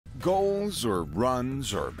Goals or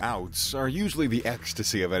runs or outs are usually the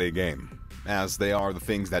ecstasy of any game, as they are the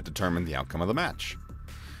things that determine the outcome of the match.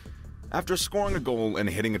 After scoring a goal and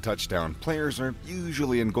hitting a touchdown, players are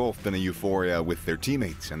usually engulfed in a euphoria with their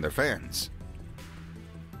teammates and their fans.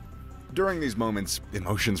 During these moments,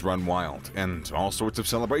 emotions run wild, and all sorts of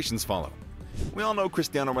celebrations follow. We all know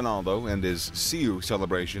Cristiano Ronaldo, and his "see you"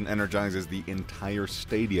 celebration energizes the entire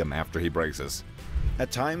stadium after he braces.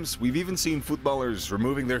 At times, we've even seen footballers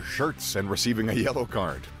removing their shirts and receiving a yellow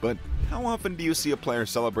card. But how often do you see a player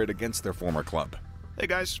celebrate against their former club? Hey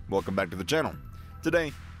guys, welcome back to the channel.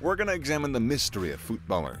 Today, we're going to examine the mystery of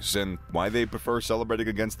footballers and why they prefer celebrating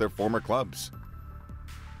against their former clubs.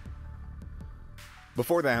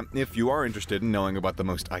 Before that, if you are interested in knowing about the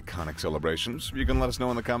most iconic celebrations, you can let us know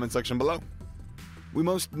in the comment section below. We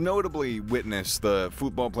most notably witness the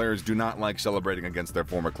football players do not like celebrating against their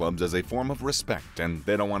former clubs as a form of respect, and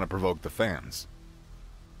they don't want to provoke the fans.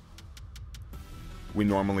 We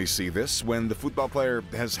normally see this when the football player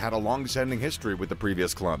has had a long-standing history with the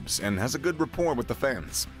previous clubs and has a good rapport with the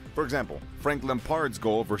fans. For example, Frank Lampard's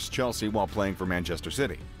goal versus Chelsea while playing for Manchester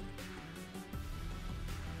City.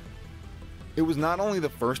 It was not only the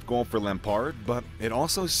first goal for Lampard, but it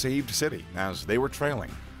also saved City as they were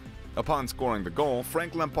trailing. Upon scoring the goal,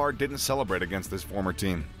 Frank Lampard didn't celebrate against his former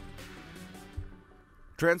team.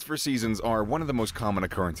 Transfer seasons are one of the most common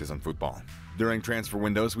occurrences in football. During transfer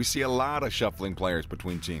windows, we see a lot of shuffling players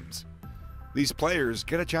between teams. These players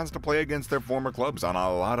get a chance to play against their former clubs on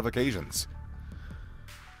a lot of occasions.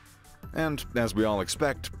 And, as we all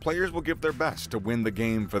expect, players will give their best to win the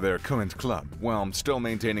game for their current club, while still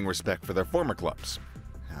maintaining respect for their former clubs.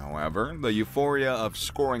 However, the euphoria of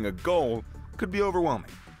scoring a goal could be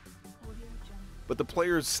overwhelming. But the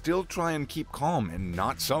players still try and keep calm and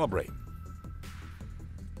not celebrate.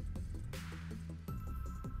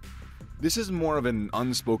 This is more of an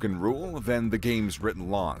unspoken rule than the game's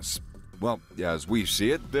written laws. Well, as we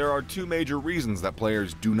see it, there are two major reasons that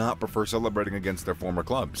players do not prefer celebrating against their former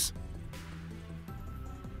clubs.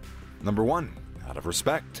 Number one, out of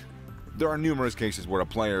respect. There are numerous cases where a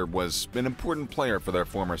player was an important player for their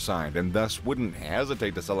former side and thus wouldn't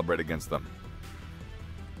hesitate to celebrate against them.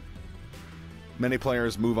 Many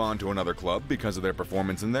players move on to another club because of their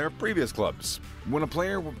performance in their previous clubs. When a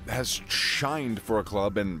player has shined for a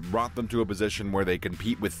club and brought them to a position where they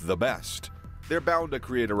compete with the best, they're bound to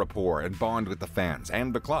create a rapport and bond with the fans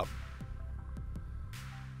and the club.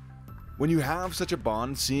 When you have such a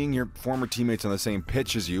bond, seeing your former teammates on the same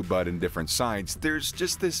pitch as you but in different sides, there's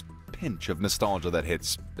just this pinch of nostalgia that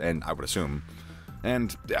hits, and I would assume,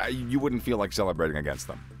 and you wouldn't feel like celebrating against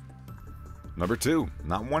them. Number two,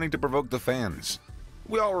 not wanting to provoke the fans.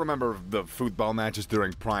 We all remember the football matches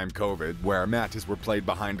during prime COVID, where matches were played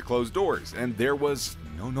behind closed doors and there was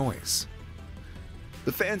no noise.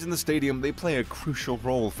 The fans in the stadium, they play a crucial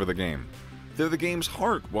role for the game. They're the game's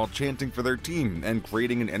heart while chanting for their team and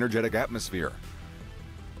creating an energetic atmosphere.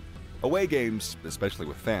 Away games, especially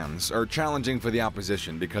with fans, are challenging for the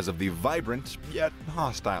opposition because of the vibrant yet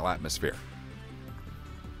hostile atmosphere.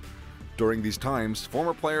 During these times,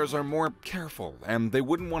 former players are more careful and they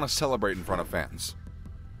wouldn't want to celebrate in front of fans.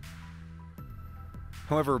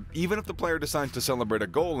 However, even if the player decides to celebrate a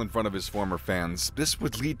goal in front of his former fans, this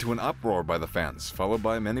would lead to an uproar by the fans, followed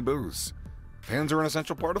by many boos. Fans are an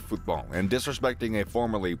essential part of football, and disrespecting a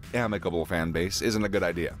formerly amicable fan base isn't a good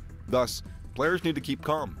idea. Thus, players need to keep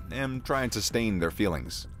calm and try and sustain their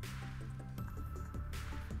feelings.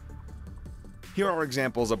 Here are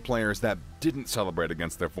examples of players that didn't celebrate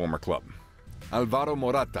against their former club. Alvaro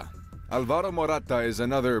Morata. Alvaro Morata is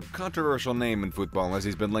another controversial name in football as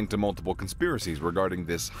he's been linked to multiple conspiracies regarding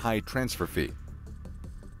this high transfer fee.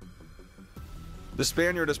 The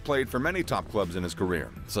Spaniard has played for many top clubs in his career,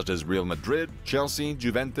 such as Real Madrid, Chelsea,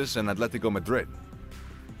 Juventus, and Atletico Madrid.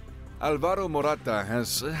 Alvaro Morata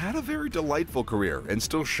has had a very delightful career and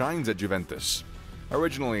still shines at Juventus.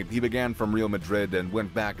 Originally, he began from Real Madrid and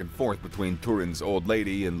went back and forth between Turin's Old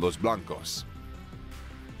Lady and Los Blancos.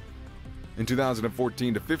 In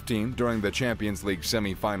 2014-15, during the Champions League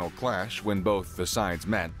semi-final clash when both the sides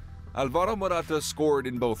met, Alvaro Morata scored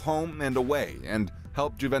in both home and away and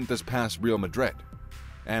helped Juventus pass Real Madrid,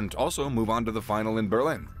 and also move on to the final in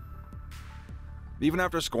Berlin. Even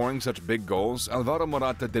after scoring such big goals, Alvaro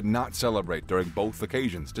Morata did not celebrate during both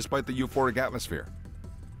occasions despite the euphoric atmosphere.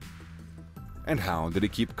 And how did he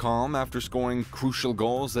keep calm after scoring crucial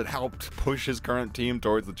goals that helped push his current team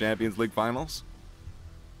towards the Champions League finals?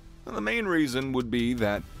 And the main reason would be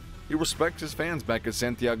that he respects his fans back at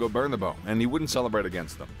Santiago Bernabeu and he wouldn't celebrate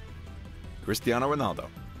against them. Cristiano Ronaldo.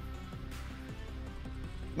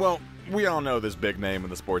 Well, we all know this big name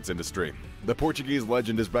in the sports industry. The Portuguese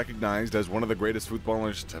legend is recognized as one of the greatest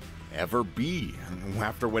footballers to ever be,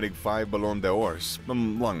 after winning 5 Ballon d'Ors,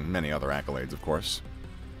 among many other accolades, of course.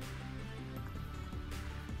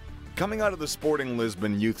 Coming out of the Sporting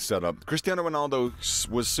Lisbon youth setup, Cristiano Ronaldo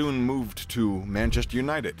was soon moved to Manchester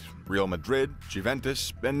United, Real Madrid,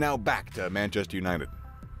 Juventus, and now back to Manchester United.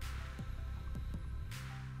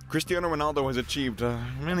 Cristiano Ronaldo has achieved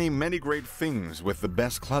many great things with the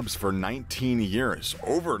best clubs for 19 years,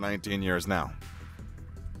 over 19 years now.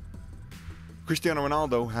 Cristiano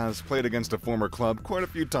Ronaldo has played against a former club quite a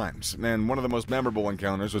few times, and one of the most memorable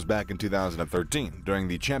encounters was back in 2013 during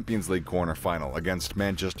the Champions League quarter-final against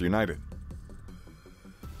Manchester United.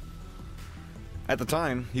 At the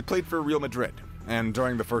time, he played for Real Madrid, and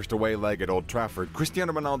during the first away leg at Old Trafford,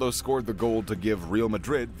 Cristiano Ronaldo scored the goal to give Real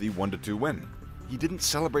Madrid the 1-2 win. He didn't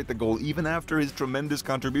celebrate the goal even after his tremendous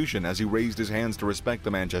contribution as he raised his hands to respect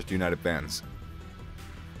the Manchester United fans.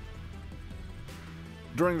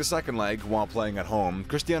 During the second leg, while playing at home,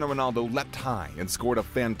 Cristiano Ronaldo leapt high and scored a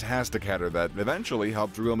fantastic header that eventually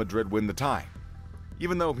helped Real Madrid win the tie.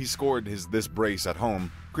 Even though he scored this brace at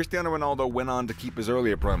home, Cristiano Ronaldo went on to keep his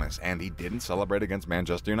earlier promise, and he didn't celebrate against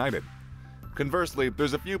Manchester United. Conversely,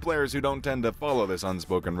 there's a few players who don't tend to follow this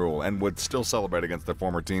unspoken rule and would still celebrate against their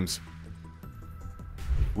former teams.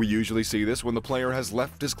 We usually see this when the player has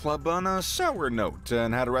left his club on a sour note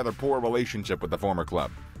and had a rather poor relationship with the former club,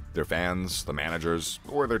 their fans, the managers,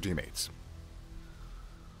 or their teammates.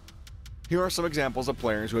 Here are some examples of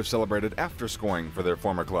players who have celebrated after scoring for their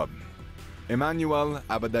former club. Emmanuel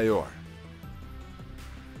Adebayor.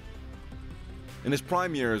 In his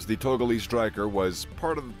prime years, the Togolese striker was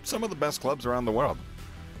part of some of the best clubs around the world.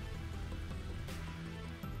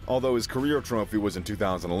 Although his career trophy was in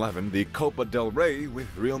 2011, the Copa del Rey with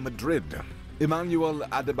Real Madrid. Emmanuel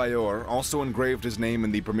Adebayor also engraved his name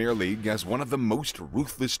in the Premier League as one of the most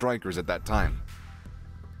ruthless strikers at that time.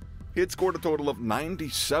 He had scored a total of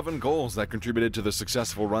 97 goals that contributed to the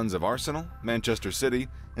successful runs of Arsenal, Manchester City,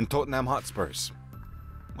 and Tottenham Hotspurs.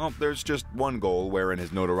 Well, there's just one goal wherein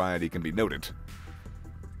his notoriety can be noted.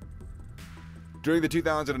 During the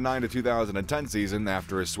 2009 to 2010 season,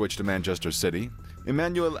 after his switch to Manchester City,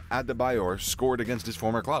 Emmanuel Adebayor scored against his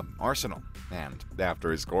former club, Arsenal, and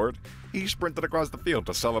after he scored, he sprinted across the field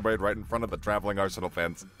to celebrate right in front of the traveling Arsenal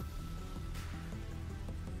fans.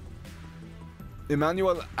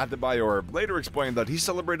 Emmanuel Adebayor later explained that he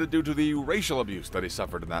celebrated due to the racial abuse that he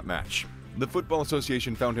suffered in that match. The Football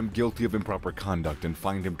Association found him guilty of improper conduct and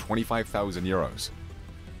fined him 25,000 euros.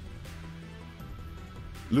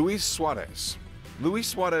 Luis Suarez. Luis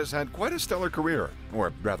Suarez had quite a stellar career,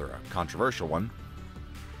 or rather a controversial one.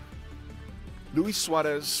 Luis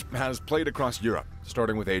Suarez has played across Europe,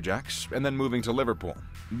 starting with Ajax and then moving to Liverpool,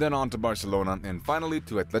 then on to Barcelona and finally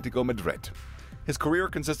to Atletico Madrid. His career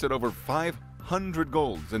consisted of over 500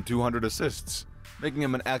 goals and 200 assists, making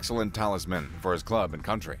him an excellent talisman for his club and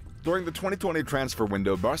country. During the 2020 transfer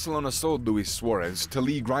window, Barcelona sold Luis Suarez to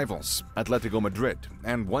league rivals, Atletico Madrid,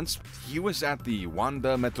 and once he was at the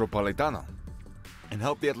Wanda Metropolitano and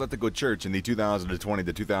helped the Atletico Church in the 2020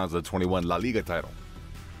 to 2021 La Liga title.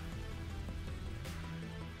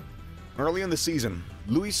 Early in the season,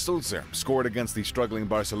 Luis Sulzer scored against the struggling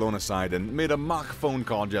Barcelona side and made a mock phone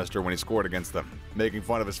call gesture when he scored against them, making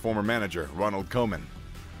fun of his former manager, Ronald Koeman.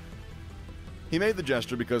 He made the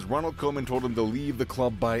gesture because Ronald Koeman told him to leave the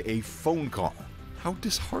club by a phone call. How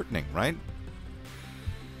disheartening, right?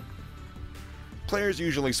 Players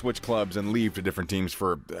usually switch clubs and leave to different teams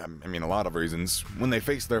for, a lot of reasons. When they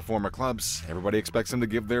face their former clubs, everybody expects them to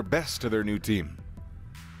give their best to their new team.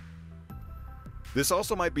 This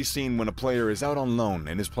also might be seen when a player is out on loan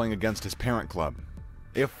and is playing against his parent club.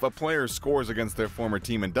 If a player scores against their former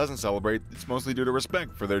team and doesn't celebrate, it's mostly due to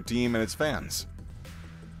respect for their team and its fans.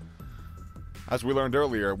 As we learned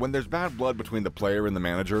earlier, when there's bad blood between the player and the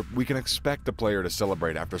manager, we can expect the player to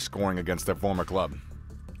celebrate after scoring against their former club.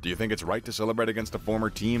 Do you think it's right to celebrate against a former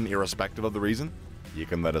team irrespective of the reason? You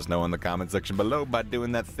can let us know in the comment section below by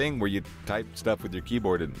doing that thing where you type stuff with your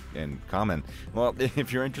keyboard and comment. Well,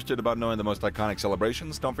 if you're interested about knowing the most iconic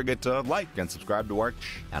celebrations, don't forget to like and subscribe to our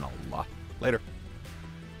channel. Later.